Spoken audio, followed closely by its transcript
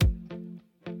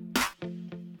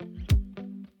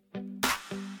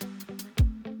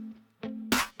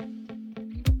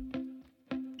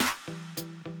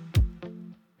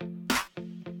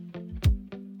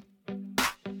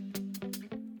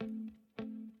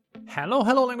Hello,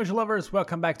 language lovers.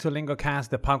 Welcome back to LingoCast,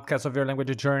 the podcast of your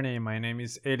language journey. My name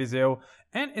is Eliseo,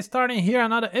 and it's starting here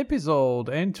another episode.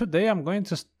 And today I'm going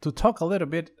to talk a little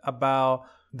bit about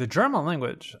the German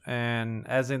language. And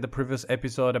as in the previous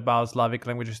episode about Slavic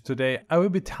languages, today I will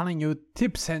be telling you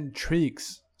tips and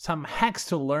tricks, some hacks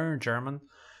to learn German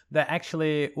that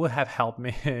actually would have helped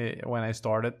me when I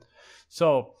started.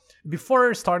 So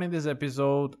before starting this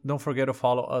episode, don't forget to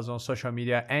follow us on social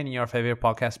media and in your favorite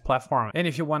podcast platform. And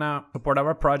if you want to support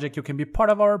our project, you can be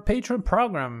part of our Patreon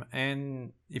program.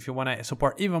 And if you want to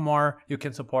support even more, you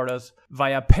can support us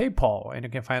via PayPal. And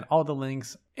you can find all the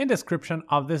links in the description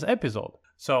of this episode.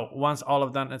 So once all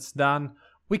of that is done,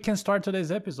 we can start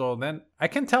today's episode. Then I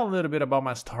can tell a little bit about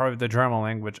my story with the German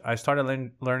language. I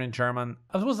started learning German,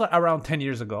 it was around 10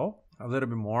 years ago, a little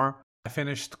bit more. I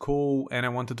finished school and I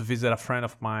wanted to visit a friend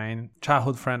of mine,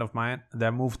 childhood friend of mine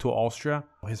that moved to Austria,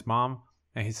 his mom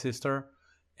and his sister.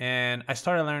 And I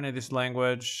started learning this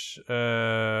language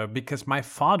because my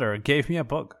father gave me a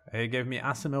book. He gave me a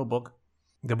Assimil book.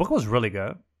 The book was really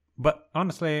good. But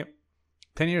honestly,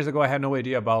 10 years ago, I had no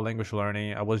idea about language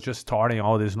learning. I was just starting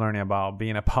all this learning about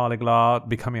being a polyglot.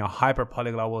 Becoming a hyper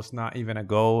polyglot was not even a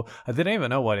goal. I didn't even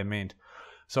know what it meant.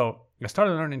 So I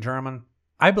started learning German.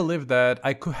 I believe that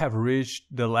I could have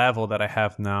reached the level that I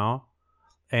have now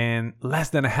in less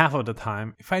than half of the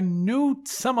time if I knew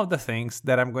some of the things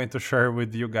that I'm going to share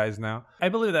with you guys now. I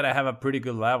believe that I have a pretty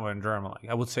good level in German. Like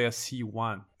I would say a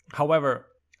C1. However,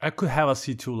 I could have a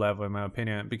C2 level in my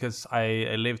opinion because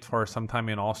I lived for some time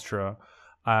in Austria.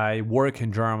 I work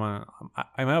in German.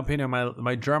 In my opinion,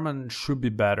 my German should be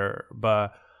better,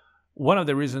 but one of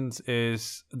the reasons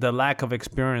is the lack of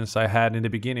experience I had in the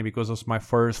beginning because it was my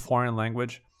first foreign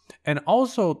language, and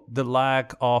also the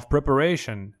lack of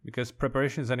preparation because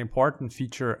preparation is an important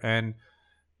feature, and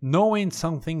knowing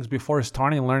some things before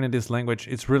starting learning this language,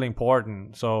 it's really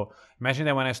important. So imagine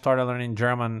that when I started learning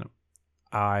German,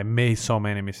 I made so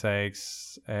many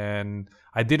mistakes and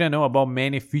I didn't know about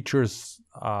many features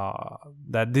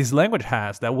that this language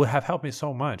has that would have helped me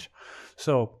so much.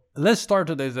 So let's start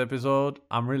today's episode.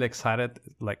 I'm really excited.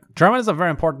 Like German is a very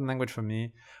important language for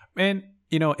me. And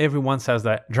everyone says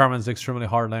that German is an extremely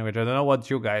hard language. I don't know what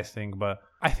you guys think, but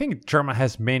I think German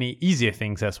has many easier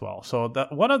things as well. So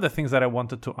one of the things that I want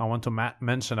to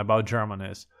mention about German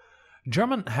is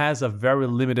German has a very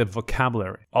limited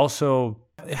vocabulary. Also,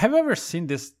 have you ever seen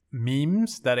these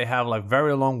memes that they have like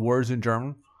very long words in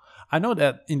German? I know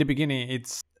that in the beginning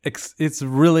it's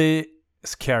really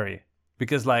scary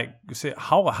because like you say,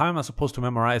 how am I supposed to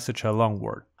memorize such a long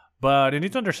word? But you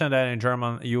need to understand that in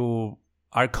German you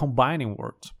are combining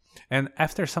words, and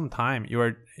after some time you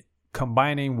are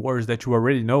combining words that you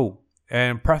already know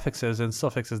and prefixes and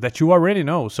suffixes that you already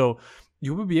know. So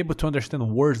you will be able to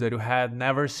understand words that you had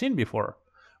never seen before,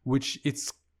 which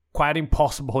it's quite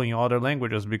impossible in other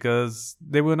languages because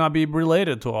they will not be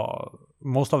related to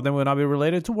most of them will not be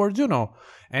related to words you know.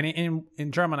 And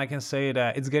in German, I can say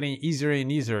that it's getting easier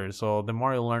and easier. So the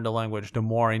more you learn the language, the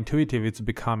more intuitive it's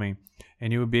becoming,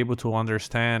 and you will be able to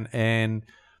understand and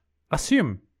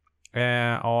assume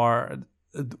or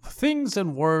things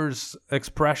and words,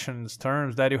 expressions,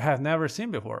 terms that you have never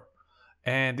seen before.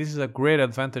 And this is a great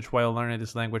advantage while learning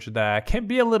this language that can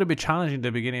be a little bit challenging in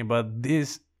the beginning, but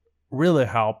this really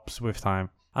helps with time.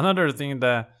 Another thing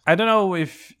that I don't know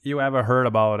if you ever heard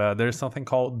about, there's something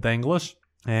called Denglisch,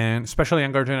 and especially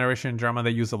younger generation in German,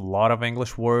 they use a lot of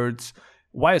English words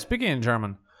while speaking in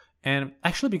German. And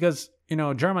actually because,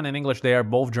 German and English, they are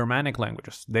both Germanic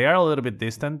languages. They are a little bit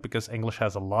distant because English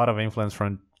has a lot of influence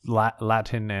from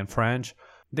Latin and French.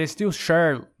 They still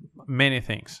share many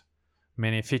things,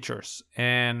 many features,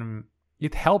 and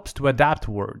it helps to adapt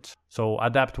words. So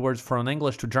adapt words from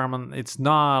English to German, it's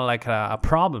not like a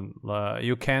problem.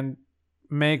 You can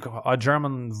make a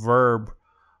German verb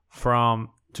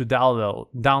to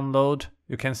download.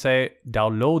 You can say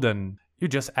downloaden. You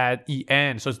just add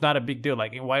en, so it's not a big deal.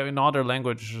 Like in other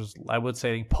languages, I would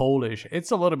say in Polish,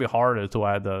 it's a little bit harder to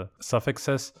add the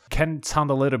suffixes. Can sound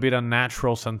a little bit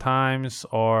unnatural sometimes,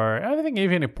 or I think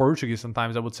even in Portuguese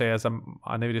sometimes, I would say as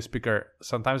a native speaker,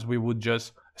 sometimes we would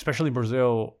just, especially in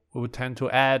Brazil, we would tend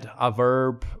to add a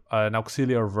verb, an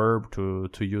auxiliary verb to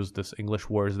use these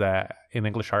English words that in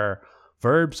English are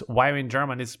verbs, while in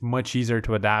German it's much easier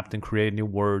to adapt and create new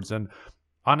words. And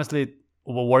honestly,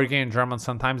 working in German,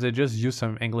 sometimes they just use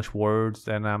some English words,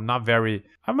 and I'm not very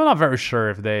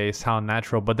sure if they sound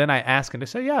natural. But then I ask, and they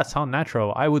say, "Yeah, it sound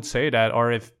natural." I would say that,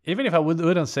 or even if I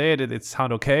wouldn't say it, it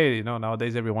sound okay.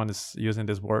 Nowadays everyone is using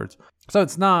these words, so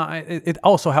it's not. It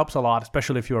also helps a lot,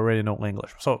 especially if you already know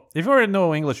English. So if you already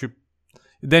know English,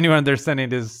 then you're understanding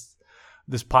this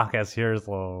podcast here.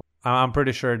 So I'm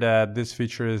pretty sure that this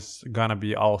feature is gonna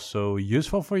be also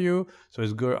useful for you. So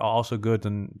it's also good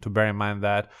to bear in mind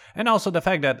that. And also the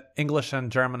fact that English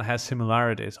and German has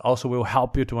similarities also will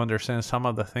help you to understand some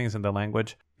of the things in the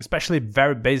language, especially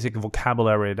very basic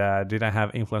vocabulary that didn't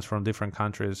have influence from different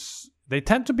countries. They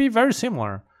tend to be very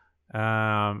similar.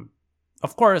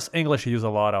 Of course, English use a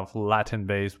lot of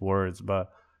Latin-based words,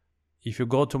 but if you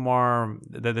go to more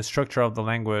the structure of the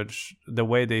language, the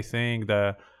way they think,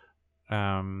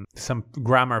 some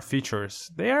grammar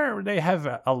features, they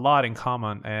have a lot in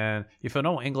common. And if you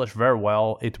know English very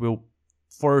well, it will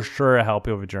for sure help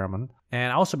you with German.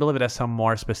 And I also believe that some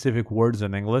more specific words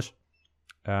in English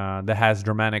that has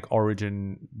Germanic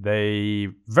origin, they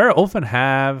very often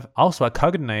have also a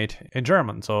cognate in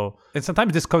German. So, and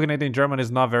sometimes this cognate in German is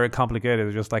not very complicated.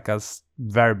 It's just like a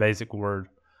very basic word.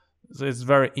 So it's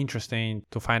very interesting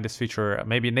to find this feature.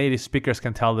 Maybe native speakers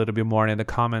can tell a little bit more in the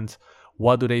comments.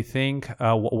 What do they think?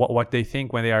 What they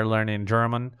think when they are learning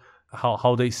German?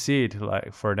 How they see it,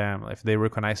 like for them, if they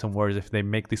recognize some words, if they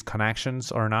make these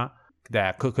connections or not.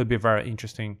 That could be very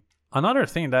interesting. Another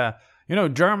thing that,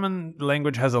 German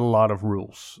language has a lot of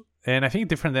rules, and I think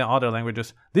different than other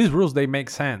languages, these rules, they make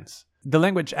sense. The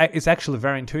language is actually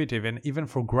very intuitive, and even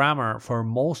for grammar, for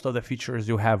most of the features,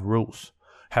 you have rules.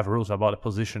 Have rules about the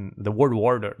position, the word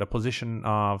order, the position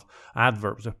of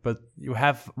adverbs, but you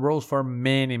have rules for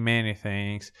many, many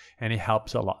things, and it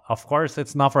helps a lot. Of course,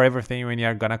 it's not for everything when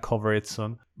you're gonna cover it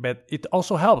soon, but it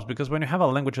also helps because when you have a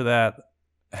language that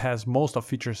has most of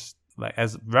features like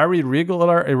as very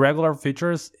irregular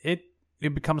features, it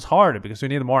becomes harder because you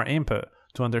need more input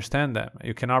to understand them.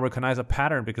 You cannot recognize a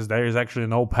pattern because there is actually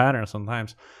no pattern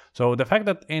sometimes. So the fact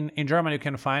that in German you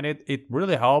can find it, it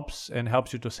really helps and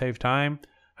helps you to save time,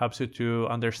 helps you to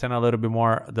understand a little bit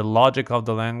more the logic of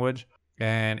the language.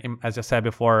 And as I said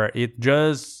before, it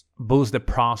just boosts the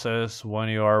process when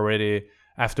you are already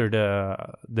after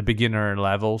the beginner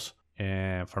levels.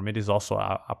 And for me, it is also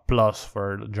a plus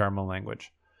for the German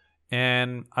language.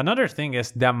 And another thing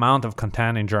is the amount of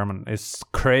content in German is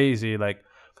crazy. Like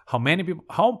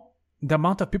the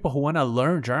amount of people who want to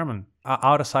learn German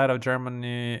outside of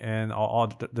Germany and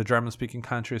all the German-speaking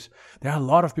countries. There are a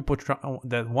lot of people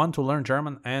that want to learn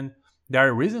German, and there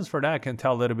are reasons for that. I can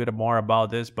tell a little bit more about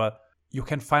this, but you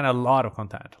can find a lot of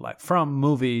content, like from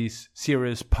movies,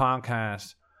 series,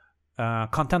 podcasts,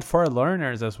 content for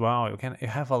learners as well. You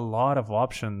have a lot of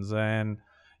options, and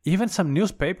even some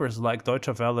newspapers like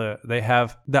Deutsche Welle, they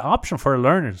have the option for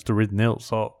learners to read news.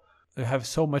 So you have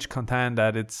so much content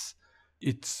that it's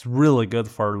really good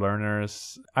for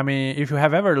learners. I mean, if you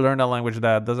have ever learned a language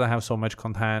that doesn't have so much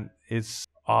content, it's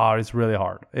really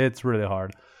hard. It's really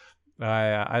hard.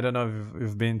 I don't know if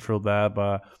you've been through that,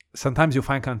 but sometimes you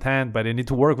find content, but you need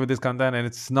to work with this content, and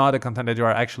it's not the content that you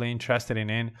are actually interested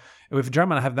in. With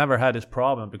German, I have never had this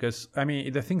problem because, I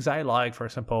mean, the things I like, for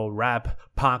example, rap,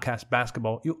 podcast,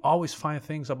 basketball, you always find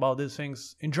things about these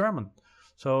things in German.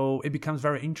 So it becomes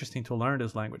very interesting to learn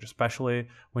this language, especially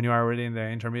when you are already in the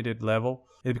intermediate level.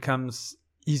 It becomes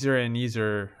easier and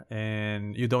easier,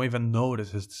 and you don't even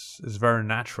notice. It's very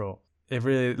natural.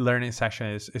 Every learning section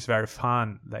is very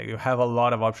fun. Like you have a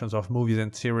lot of options of movies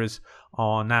and series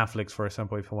on Netflix, for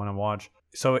example, if you want to watch.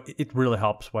 So it really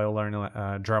helps while learning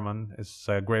German. It's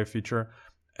a great feature.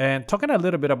 And talking a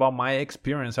little bit about my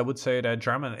experience, I would say that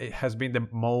German has been the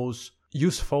most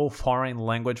useful foreign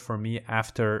language for me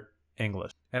after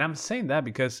English. And I'm saying that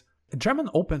because German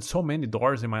opened so many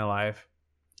doors in my life,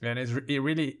 and it's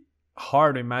really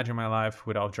hard to imagine my life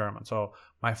without German. So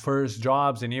my first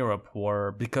jobs in Europe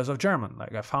were because of German.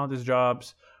 Like I found these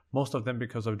jobs, most of them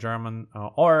because of German,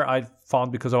 or I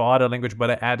found because of other language,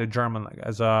 but I added German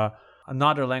as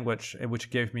another language, which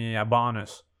gave me a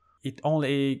bonus. It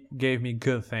only gave me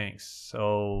good things.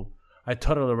 So I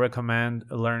totally recommend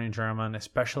learning German,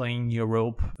 especially in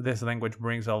Europe. This language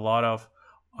brings a lot of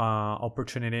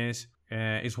opportunities.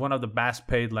 It's one of the best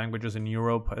paid languages in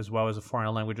Europe, as well as the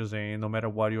foreign languages, no matter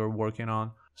what you're working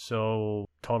on. So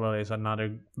totally is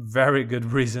another very good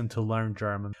reason to learn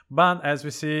German. But as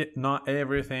we see, not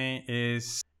everything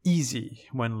is easy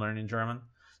when learning German.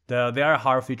 There are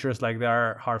hard features, like there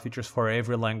are hard features for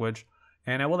every language.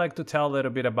 And I would like to tell a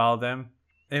little bit about them.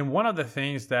 And one of the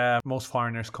things that most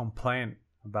foreigners complain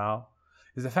about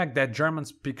is the fact that German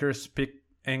speakers speak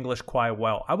English quite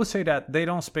well. I would say that they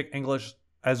don't speak English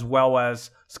as well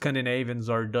as Scandinavians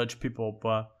or Dutch people,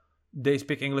 but they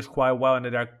speak English quite well, and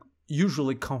they are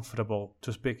usually comfortable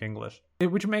to speak English,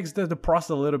 which makes the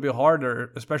process a little bit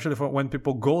harder, especially for when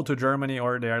people go to Germany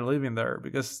or they are living there,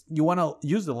 because you want to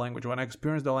use the language, you want to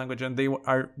experience the language, and they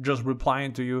are just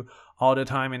replying to you all the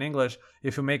time in English.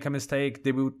 If you make a mistake,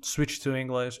 they will switch to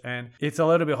English, and it's a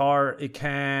little bit hard. It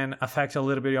can affect a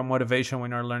little bit your motivation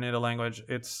when you're learning the language.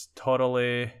 It's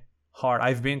totally hard.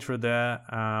 I've been through that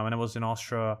when I was in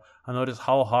Austria. I noticed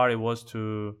how hard it was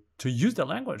to use the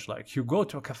language. Like, you go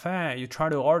to a cafe, you try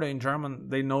to order in German,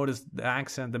 they notice the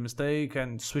accent, the mistake,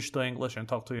 and switch to English and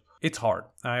talk to you. It's hard.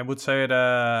 I would say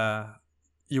that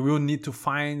you will need to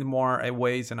find more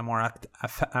ways and a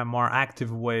more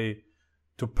active way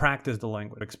to practice the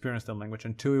language, experience the language,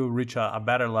 until you reach a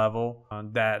better level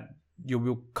that you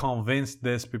will convince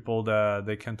these people that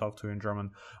they can talk to you in German.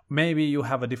 Maybe you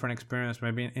have a different experience.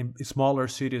 Maybe in smaller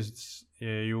cities,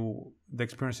 the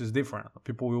experience is different.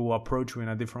 People will approach you in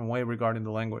a different way regarding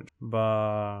the language.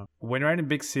 But when you're in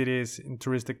big cities, in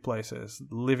touristic places,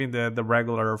 living the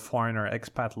regular foreigner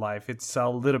expat life, it's a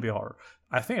little bit hard.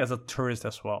 I think as a tourist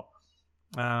as well.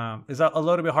 It's a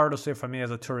little bit hard to say for me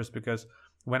as a tourist, because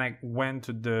when I went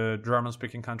to the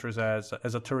German-speaking countries as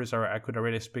a tourist, I could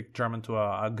already speak German to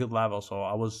a good level, so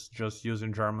I was just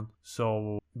using German.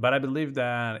 But I believe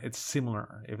that it's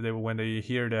similar. When they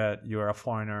hear that you're a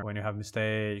foreigner, when you have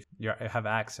mistakes, you have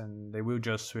accent, they will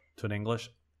just switch to the English.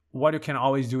 What you can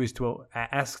always do is to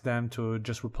ask them to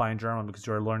just reply in German, because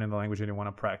you're learning the language and you want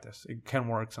to practice. It can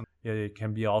work. It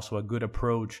can be also a good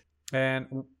approach.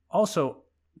 And also,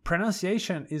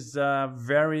 pronunciation is a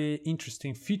very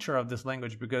interesting feature of this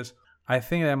language, because I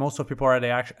think that most of people are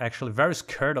actually very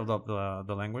scared of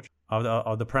the language,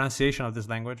 of the pronunciation of this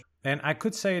language. And I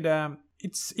could say that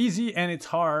it's easy and it's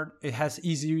hard. It has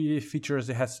easy features,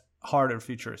 it has harder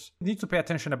features. You need to pay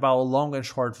attention about long and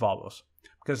short vowels,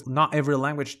 because not every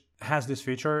language has this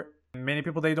feature. Many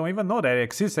people, they don't even know that it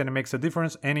exists and it makes a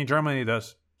difference, and in German it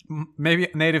does. Maybe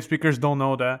native speakers don't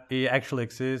know that it actually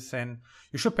exists, and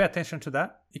you should pay attention to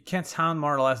that. It can sound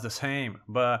more or less the same,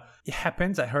 but it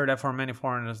happens. I heard that from many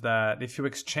foreigners, that if you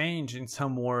exchange in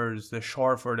some words the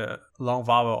short for the long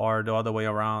vowel or the other way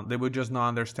around, they would just not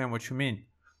understand what you mean.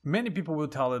 Many people will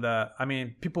tell you that,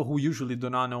 people who usually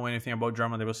do not know anything about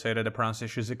German, they will say that the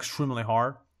pronunciation is extremely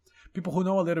hard. People who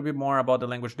know a little bit more about the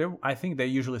language, I think they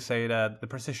usually say that the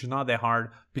pronunciation is not that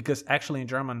hard, because actually in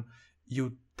German,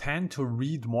 you tend to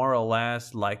read more or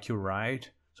less like you write,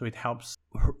 so it helps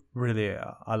really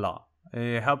a lot.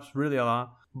 It helps really a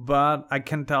lot, but I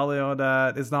can tell you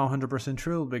that it's not 100%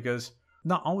 true, because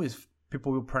not always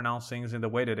people will pronounce things in the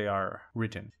way that they are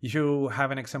written. If you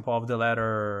have an example of the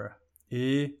letter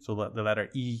E, so the letter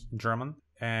E in German,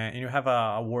 and you have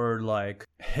a word like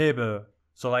Hebe,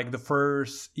 so like the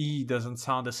first E doesn't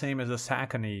sound the same as the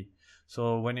second E.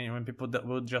 So when people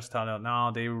will just tell you,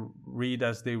 no, they read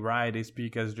as they write, they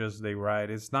speak as just they write,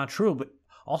 it's not true. But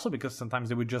also because sometimes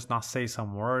they would just not say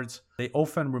some words. They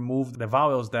often remove the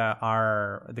vowels that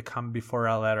come before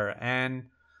a letter, and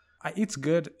it's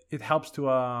good. It helps to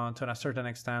a certain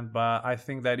extent, but I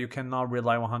think that you cannot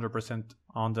rely 100%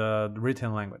 on the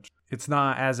written language. It's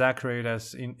not as accurate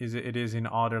as it is in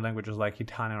other languages like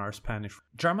Italian or Spanish.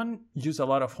 German use a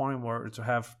lot of foreign words. You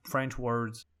have French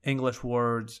words, English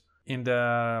words. In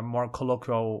the more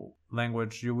colloquial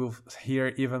language, you will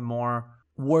hear even more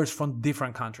words from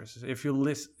different countries. If you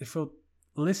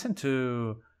listen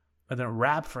to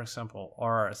rap, for example,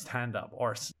 or stand-up,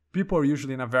 or people are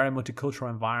usually in a very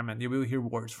multicultural environment, you will hear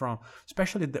words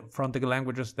especially from the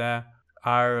languages that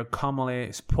are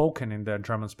commonly spoken in the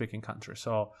German-speaking countries.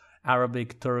 So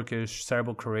Arabic, Turkish,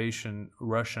 Serbo-Croatian,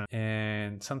 Russian,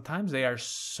 and sometimes they are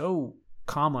so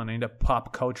common in the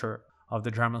pop culture of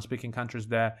the German-speaking countries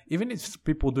that even if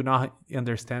people do not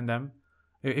understand them,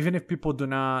 even if people do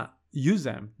not use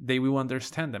them, they will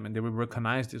understand them and they will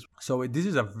recognize this. So this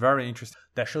is a very interesting,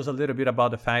 that shows a little bit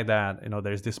about the fact that,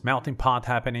 there's this melting pot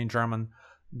happening in German.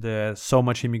 There's so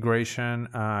much immigration.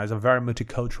 It's a very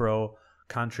multicultural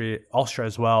country. Austria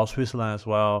as well, Switzerland as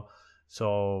well.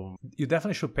 So you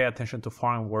definitely should pay attention to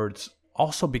foreign words,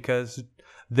 also because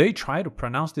they try to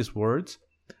pronounce these words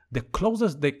the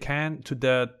closest they can to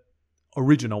the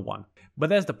original one. But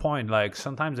that's the point. Like,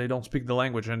 sometimes they don't speak the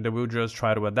language and they will just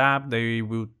try to adapt. They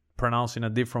will pronounce in a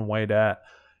different way that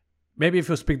maybe if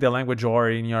you speak the language or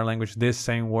in your language this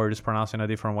same word is pronounced in a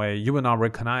different way, you will not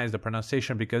recognize the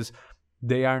pronunciation because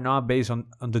they are not based on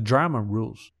the German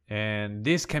rules. And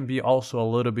this can be also a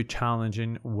little bit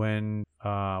challenging when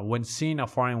seeing a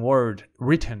foreign word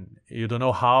written. You don't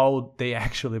know how they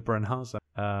actually pronounce it.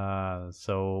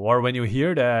 Or when you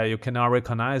hear that, you cannot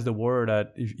recognize the word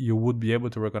that you would be able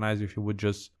to recognize if you would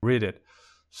just read it.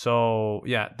 So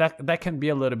yeah, that can be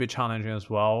a little bit challenging as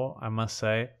well, I must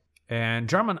say. And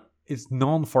German is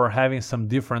known for having some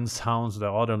different sounds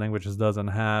that other languages doesn't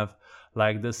have,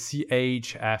 like the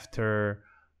CH after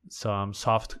some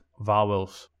soft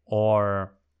vowels,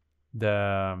 or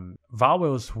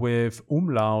vowels with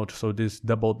umlaut, so these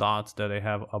double dots that they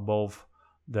have above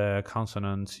the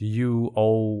consonants U,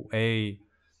 O, A,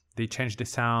 they change the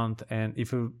sound, and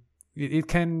it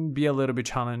can be a little bit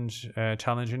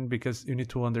challenging because you need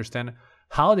to understand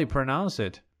how they pronounce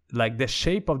it, like the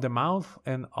shape of the mouth,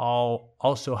 and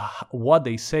also what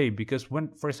they say. Because when,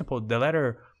 for example, the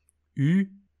letter U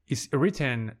is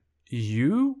written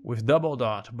U with double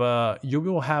dot, but you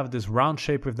will have this round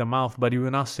shape with the mouth, but you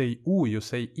will not say U, you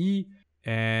say E.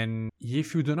 And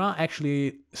if you do not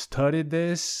actually study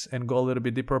this and go a little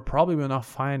bit deeper, probably will not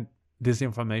find this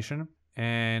information.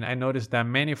 And I noticed that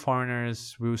many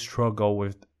foreigners will struggle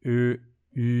with U,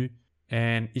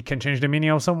 and it can change the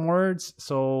meaning of some words.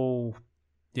 So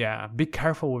yeah, be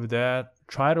careful with that.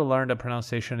 Try to learn the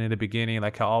pronunciation in the beginning.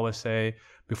 Like I always say,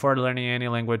 before learning any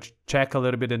language, check a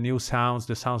little bit the new sounds,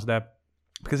 the sounds that,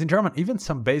 because in German, even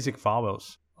some basic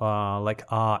vowels, like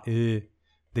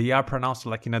they are pronounced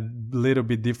like in a little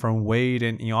bit different way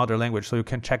than in other language. So you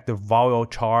can check the vowel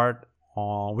chart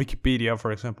on Wikipedia,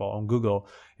 for example, on Google,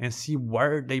 and see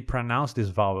where they pronounce these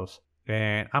vowels.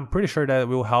 And I'm pretty sure that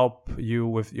will help you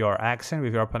with your accent,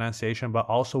 with your pronunciation, but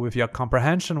also with your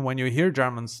comprehension when you hear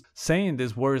Germans saying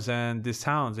these words and these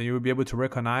sounds, and you will be able to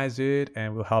recognize it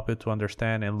and will help you to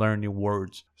understand and learn new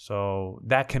words. So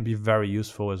that can be very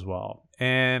useful as well.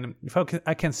 And if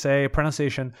I can say,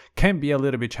 pronunciation can be a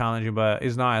little bit challenging, but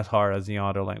it's not as hard as in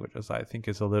other languages. I think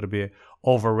it's a little bit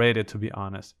overrated, to be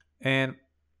honest. And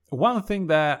one thing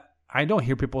that I don't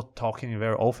hear people talking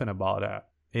very often about that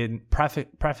in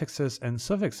prefixes and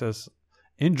suffixes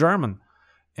in German.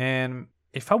 And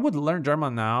if I would learn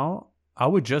German now, I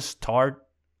would just start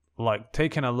like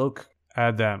taking a look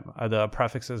at them, at the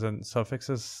prefixes and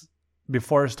suffixes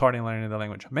before starting learning the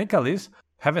language. Make a list,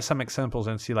 have some examples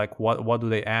and see like what do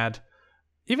they add.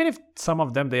 Even if some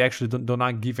of them they actually do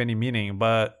not give any meaning,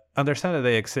 but understand that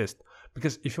they exist.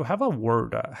 Because if you have a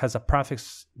word that has a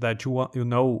prefix that you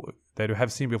know that you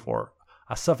have seen before,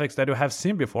 a suffix that you have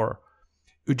seen before,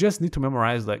 you just need to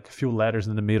memorize like a few letters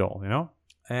in the middle, you know?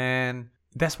 And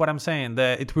that's what I'm saying,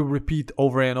 that it will repeat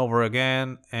over and over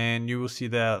again, and you will see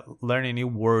that learning new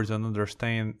words and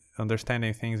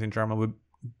understanding things in German will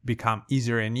become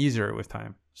easier and easier with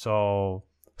time. So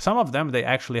some of them, they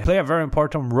actually play a very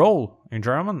important role in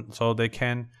German, so they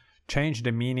can change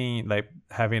the meaning, like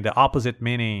having the opposite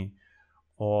meaning,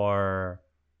 or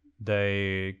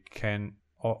they can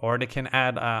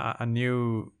add a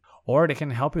new, or they can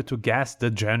help you to guess the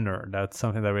gender. That's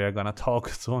something that we are gonna talk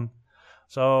soon.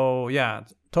 So yeah,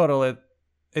 totally,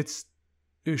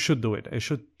 you should do it. You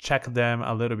should check them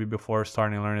a little bit before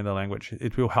starting learning the language.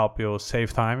 It will help you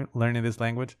save time learning this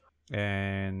language,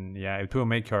 and yeah, it will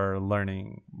make your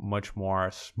learning much more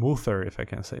smoother, if I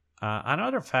can say.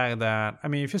 Another fact that, I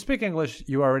mean, if you speak English,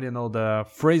 you already know the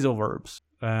phrasal verbs.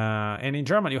 And in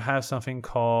German, you have something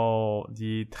called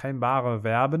the trennbare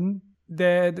Verben.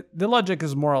 The logic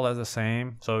is more or less the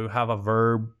same. So you have a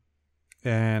verb,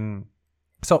 and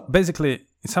so basically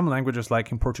in some languages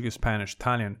like in Portuguese, Spanish,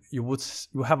 Italian, you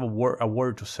have a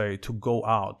word to say, to go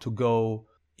out, to go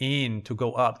in, to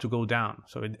go up, to go down.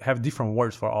 So it have different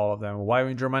words for all of them. While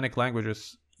in Germanic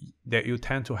languages, that you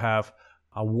tend to have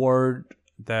a word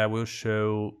that will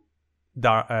show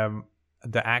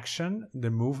the action, the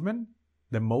movement,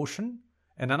 the motion,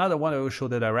 and another one that will show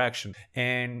the direction.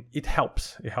 And it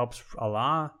helps a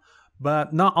lot,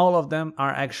 but not all of them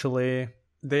are actually,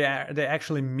 they are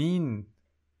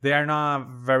not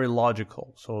very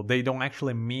logical. So they don't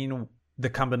actually mean the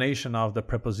combination of the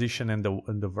preposition and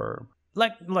the verb,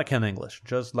 like in English,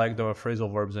 just like the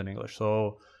phrasal verbs in English.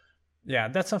 So yeah,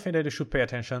 that's something that you should pay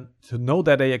attention to, know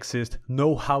that they exist,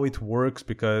 know how it works,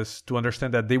 because to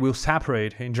understand that they will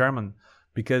separate in German,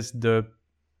 because the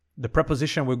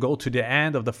preposition will go to the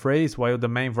end of the phrase while the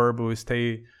main verb will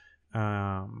stay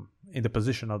in the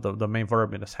position of the main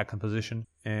verb in the second position.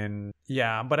 And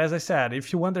yeah, but as I said,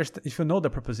 if you know the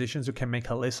prepositions, you can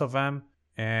make a list of them,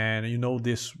 and you know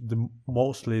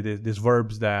mostly these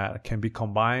verbs that can be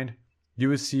combined. You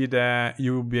will see that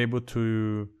you will be able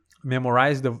to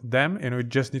memorize them, and you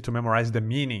just need to memorize the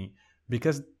meaning,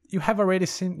 because you have already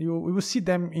seen, you will see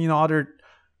them in other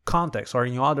contexts or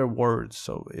in other words.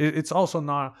 So it's also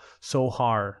not so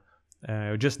hard.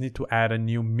 You just need to add a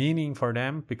new meaning for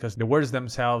them, because the words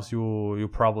themselves, you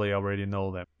probably already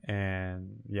know them. And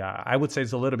yeah, I would say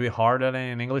it's a little bit harder than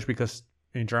in English, because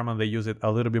in German they use it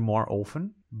a little bit more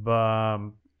often. But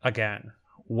again,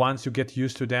 once you get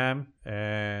used to them,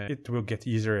 it will get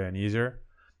easier and easier.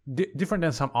 Different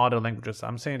than some other languages.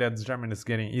 I'm saying that German is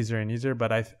getting easier and easier,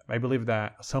 but I believe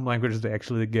that some languages, they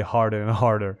actually get harder and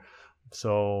harder.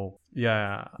 So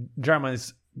yeah, German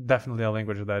is definitely a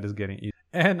language that is getting easy.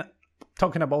 And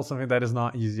talking about something that is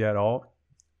not easy at all,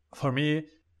 for me,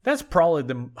 that's probably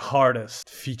the hardest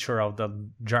feature of the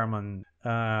German.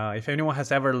 If anyone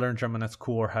has ever learned German at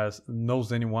school or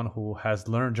knows anyone who has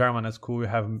learned German at school, you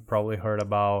have probably heard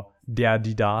about der,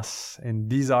 die, das, and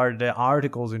these are the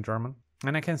articles in German.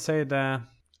 And I can say that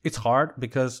it's hard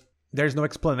because there's no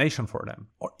explanation for them,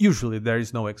 or usually there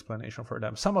is no explanation for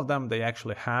them. Some of them they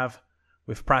actually have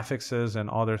with prefixes and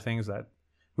other things that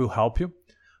will help you,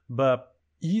 but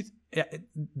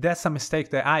that's a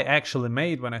mistake that I actually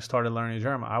made when I started learning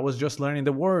German. I was just learning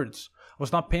the words. I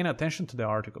was not paying attention to the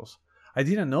articles. I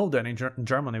didn't know that in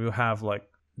German we have like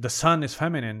the sun is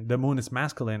feminine, the moon is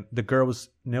masculine, the girl is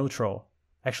neutral.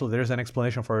 Actually, there's an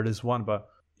explanation for this one, but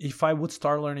if I would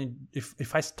start learning,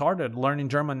 if I started learning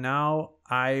German now,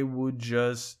 I would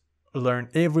just learn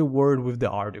every word with the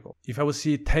article. If I would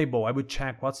see a table, I would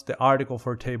check what's the article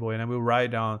for table, and I will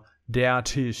write down der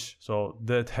Tisch, so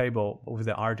the table with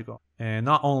the article, and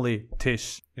not only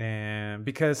Tisch. And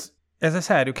because, as I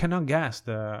said,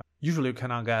 usually you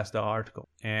cannot guess the article,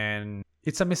 and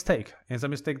it's a mistake. It's a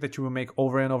mistake that you will make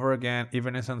over and over again,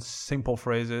 even in some simple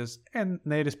phrases, and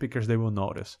native speakers, they will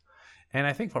notice. And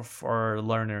I think for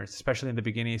learners, especially in the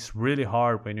beginning, it's really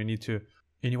hard when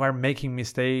and you are making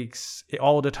mistakes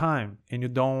all the time, and you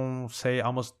don't say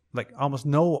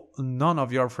none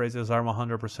of your phrases are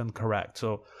 100% correct.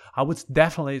 So I would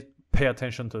definitely pay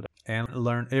attention to that and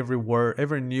learn every word,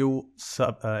 every new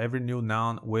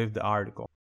noun with the article.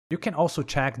 You can also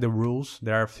check the rules.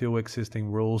 There are a few existing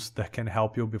rules that can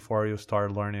help you before you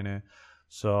start learning it.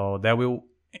 So that will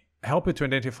help you to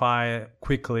identify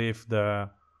quickly if the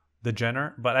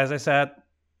genre. But as I said,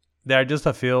 there are just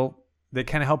a few. They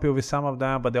can help you with some of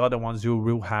them, but the other ones you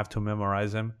will have to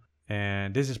memorize them.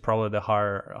 And this is probably the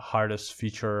hardest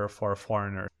feature for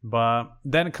foreigners. But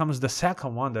then comes the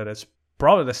second one that is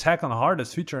probably the second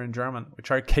hardest feature in German, which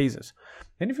are cases.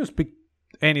 And if you speak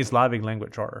any Slavic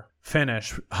language or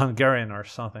Finnish, Hungarian or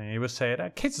something, you would say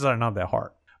that cases are not that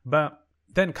hard. But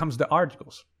then comes the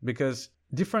articles, because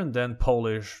different than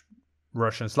Polish,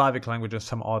 Russian, Slavic languages,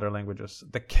 some other languages,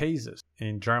 the cases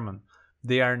in German,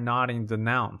 they are not in the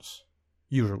nouns,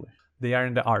 usually. They are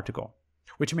in the article,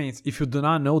 which means if you do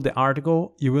not know the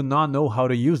article, you will not know how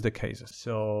to use the cases.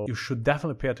 So you should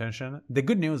definitely pay attention. The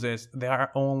good news is there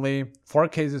are only 4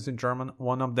 cases in German.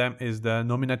 One of them is the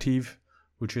nominative,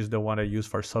 which is the one I use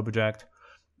for subject.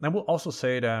 I will also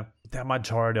say that the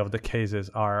majority of the cases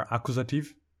are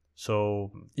accusative.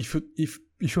 So if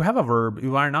you have a verb,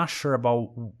 you are not sure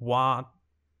about what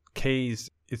case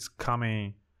is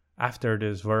coming after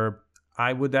this verb,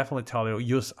 I would definitely tell you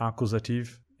use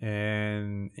accusative.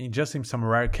 And in some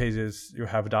rare cases, you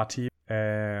have dative.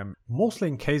 Mostly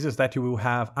in cases that you will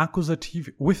have accusative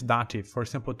with dative, for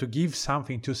example, to give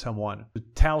something to someone, to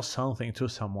tell something to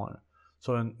someone.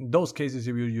 So in those cases,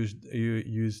 you will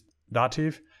use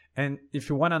dative. And if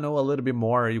you want to know a little bit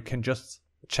more, you can just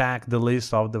check the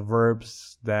list of the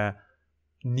verbs that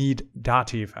need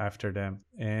dative after them.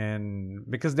 And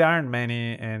because there aren't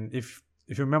many, and if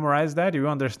you memorize that, you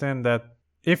understand that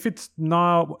if it's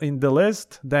not in the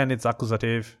list, then it's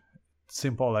accusative.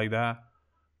 Simple like that.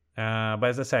 But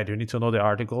as I said, you need to know the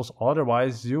articles.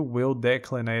 Otherwise, you will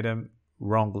declinate them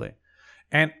wrongly.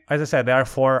 And as I said, there are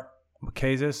 4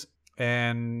 cases.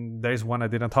 And there is one I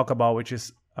didn't talk about, which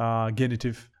is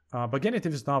genitive. But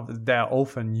genitive is not that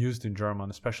often used in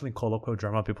German, especially in colloquial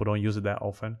German. People don't use it that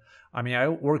often. I mean, I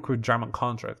work with German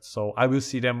contracts, so I will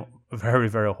see them very,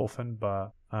 very often.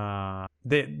 But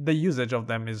the usage of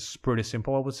them is pretty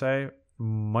simple, I would say.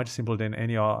 Much simpler than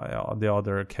any of the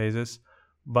other cases.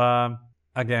 But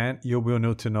again, you will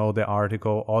need to know the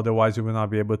article. Otherwise, you will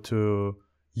not be able to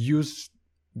use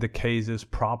the cases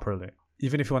properly.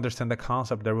 Even if you understand the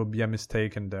concept, there will be a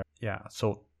mistake in there. Yeah,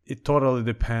 so it totally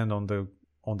depends on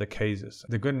the cases.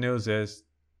 The good news is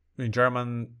in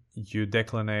German, you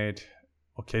declinate,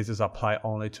 or cases apply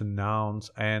only to nouns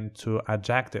and to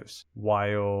adjectives,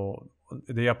 while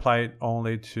they apply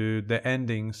only to the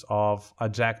endings of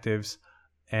adjectives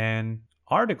and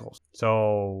articles.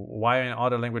 So while in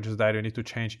other languages that you need to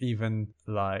change even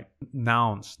like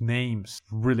nouns, names,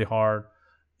 really hard.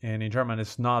 And in German,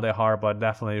 it's not that hard, but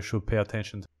definitely you should pay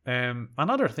attention. And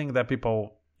another thing that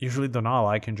people usually do not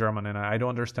like in German, and I don't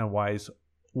understand why, is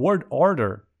word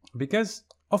order. Because,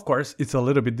 of course, it's a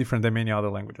little bit different than many other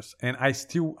languages. And I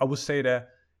would say that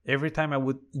every time I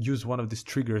would use one of these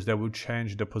triggers that would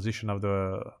change the position of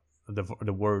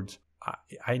the words,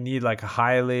 I need like a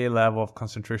highly level of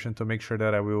concentration to make sure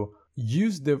that I will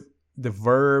use the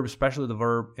verb, especially the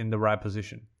verb, in the right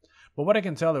position. But what I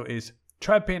can tell you is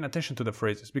try paying attention to the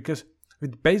phrases, because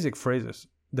with basic phrases,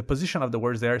 the position of the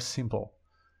words, they are simple.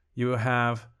 You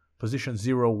have position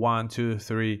 0, 1, 2,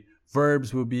 3.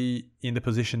 Verbs will be in the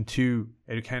position 2,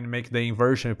 and you can make the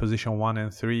inversion in position 1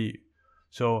 and 3.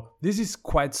 So this is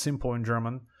quite simple in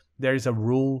German. There is a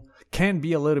rule, can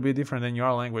be a little bit different in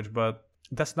your language, but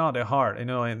that's not that hard.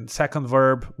 And second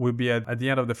verb will be at the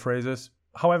end of the phrases.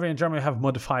 However, in German, you have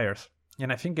modifiers.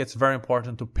 And I think it's very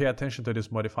important to pay attention to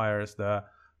these modifiers that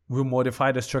will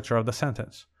modify the structure of the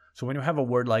sentence. So when you have a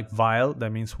word like weil,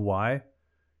 that means why,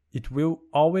 it will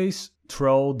always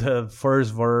throw the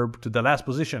first verb to the last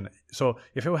position. So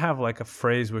if you have like a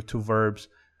phrase with 2 verbs,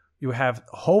 you have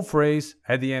the whole phrase.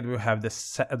 At the end, we have the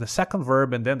second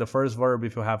verb and then the first verb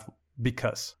if you have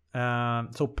because.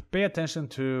 So pay attention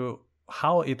to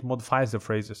how it modifies the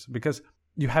phrases, because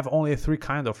you have only 3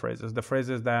 kinds of phrases. The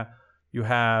phrases that you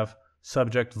have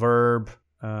subject, verb,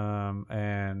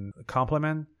 and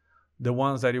complement. The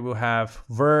ones that you will have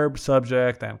verb,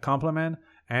 subject, and complement.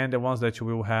 And the ones that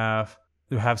you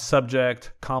have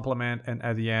subject, complement, and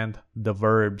at the end, the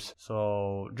verbs.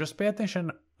 So just pay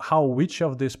attention how which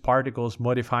of these particles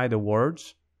modify the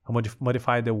words,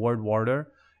 modify the word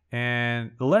order,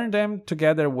 and learn them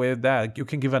together with that. You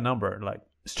can give a number, like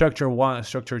structure 1,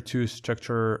 structure 2,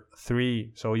 structure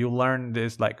 3. So you learn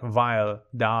this like weil,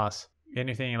 das,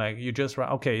 anything like you just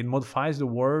write, okay, it modifies the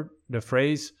word, the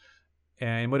phrase,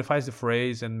 and it modifies the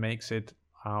phrase and makes it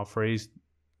phrase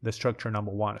the structure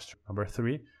number 1, number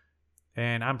 3.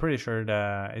 And I'm pretty sure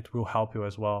that it will help you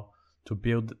as well to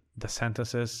build the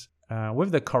sentences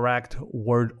with the correct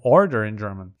word order in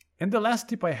German. And the last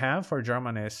tip I have for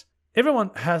German is,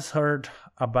 everyone has heard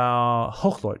about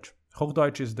Hochdeutsch.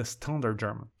 Hochdeutsch is the standard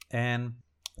German. And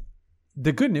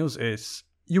the good news is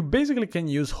you basically can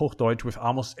use Hochdeutsch with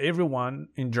almost everyone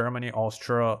in Germany,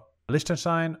 Austria,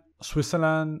 Liechtenstein,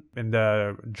 Switzerland, and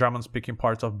the German-speaking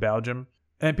parts of Belgium.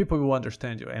 And people will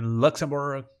understand you. And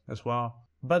Luxembourg as well.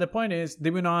 But the point is,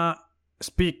 they will not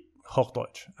speak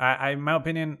Hochdeutsch. In my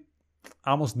opinion,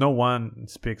 almost no one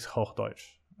speaks Hochdeutsch.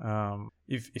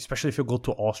 Especially if you go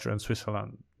to Austria and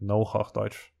Switzerland, no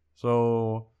Hochdeutsch.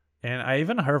 So, and I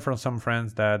even heard from some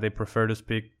friends that they prefer to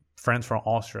speak, friends from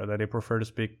Austria, that they prefer to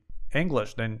speak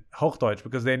English than Hochdeutsch,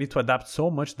 because they need to adapt so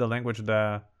much the language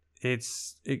that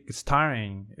it's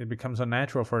tiring. It becomes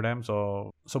unnatural for them.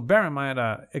 So bear in mind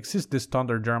that exists this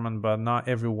standard German, but not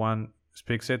everyone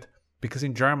speaks it. Because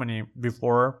in Germany,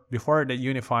 before they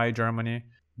unified Germany,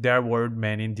 there were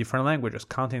many different languages,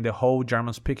 counting the whole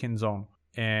German-speaking zone.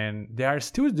 And there are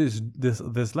still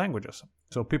these languages.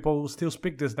 So people still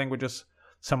speak these languages,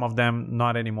 some of them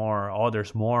not anymore,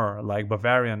 others more, like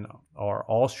Bavarian or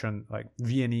Austrian, like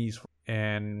Viennese.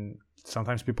 And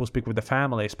sometimes people speak with the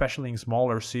family, especially in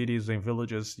smaller cities and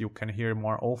villages, you can hear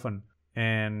more often.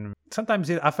 And sometimes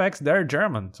it affects their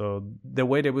German. So the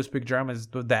way they will speak German is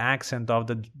the accent of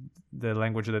the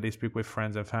language that they speak with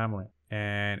friends and family.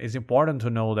 And it's important to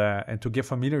know that and to get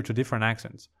familiar to different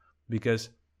accents, because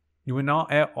you will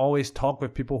not always talk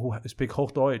with people who speak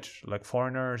Hochdeutsch, like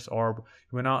foreigners, or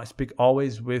you will not speak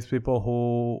always with people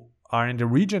who are in the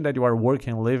region that you are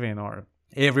working, living, or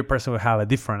every person will have a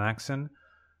different accent.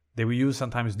 They will use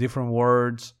sometimes different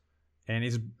words, and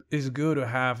it's good to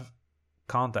have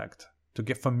contact, to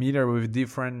get familiar with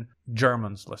different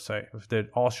Germans, let's say, with the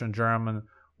Austrian German,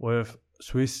 with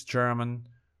Swiss German,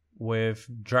 with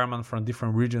German from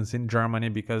different regions in Germany,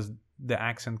 because the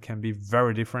accent can be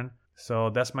very different.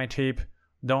 So that's my tip.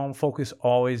 Don't focus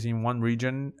always in one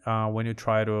region when you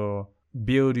try to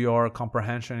build your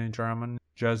comprehension in German.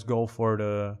 Just go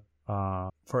for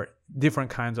for different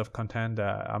kinds of content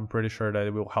that I'm pretty sure that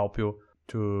it will help you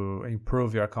to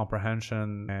improve your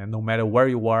comprehension. And no matter where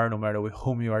you are, no matter with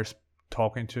whom you are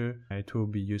talking to, it will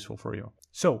be useful for you.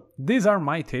 So these are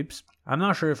my tips. I'm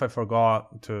not sure if I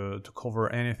forgot to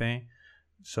cover anything.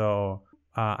 So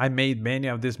I made many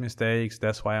of these mistakes.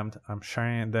 That's why I'm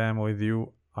sharing them with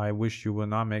you. I wish you would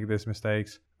not make these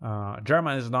mistakes.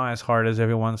 German is not as hard as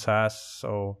everyone says.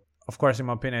 So of course, in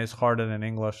my opinion, it's harder than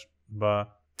English.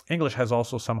 But English has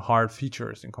also some hard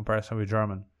features in comparison with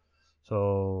German.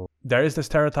 So there is the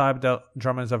stereotype that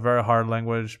German is a very hard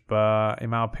language. But in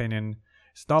my opinion,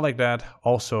 it's not like that.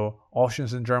 Also,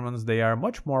 Austrians and Germans, they are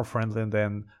much more friendly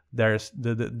than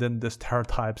the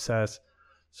stereotype says.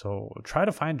 So try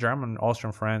to find German,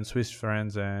 Austrian friends, Swiss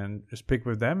friends, and speak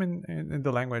with them in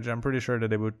the language. I'm pretty sure that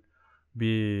they would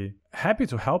be happy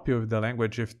to help you with the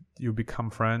language. If you become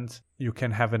friends, you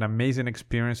can have an amazing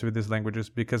experience with these languages,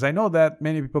 because I know that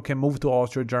many people can move to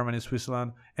Austria, Germany,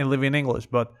 Switzerland and live in English.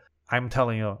 But I'm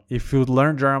telling you, if you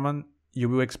learn German, you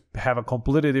will have a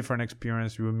completely different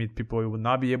experience. You will meet people you would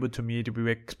not be able to meet. You will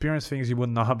experience things you would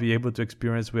not be able to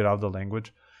experience without the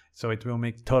language. So it will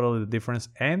make totally the difference,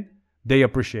 and they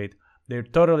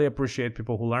totally appreciate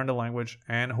people who learn the language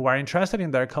and who are interested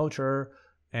in their culture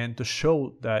and to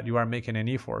show that you are making an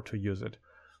effort to use it.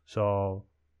 So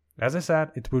as I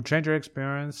said, it will change your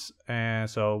experience, and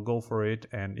so go for it.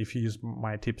 And if you use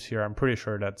my tips here, I'm pretty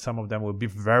sure that some of them will be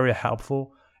very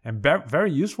helpful and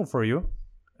very useful for you,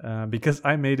 because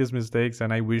I made these mistakes,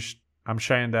 and I wish I'm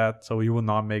sharing that so you will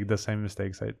not make the same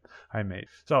mistakes I made.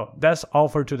 So that's all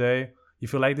for today.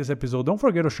 If you like this episode, don't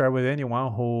forget to share with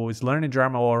anyone who is learning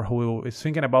German or who is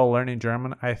thinking about learning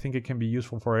German. I think it can be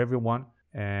useful for everyone.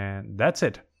 And that's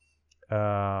it.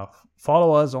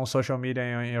 Follow us on social media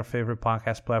and on your favorite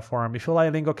podcast platform. If you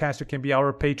like LingoCast, you can be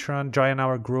our patron, join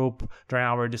our group, join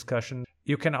our discussion.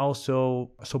 You can also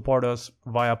support us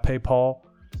via PayPal.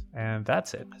 And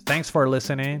that's it. Thanks for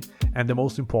listening. And the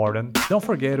most important, don't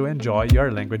forget to enjoy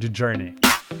your language journey.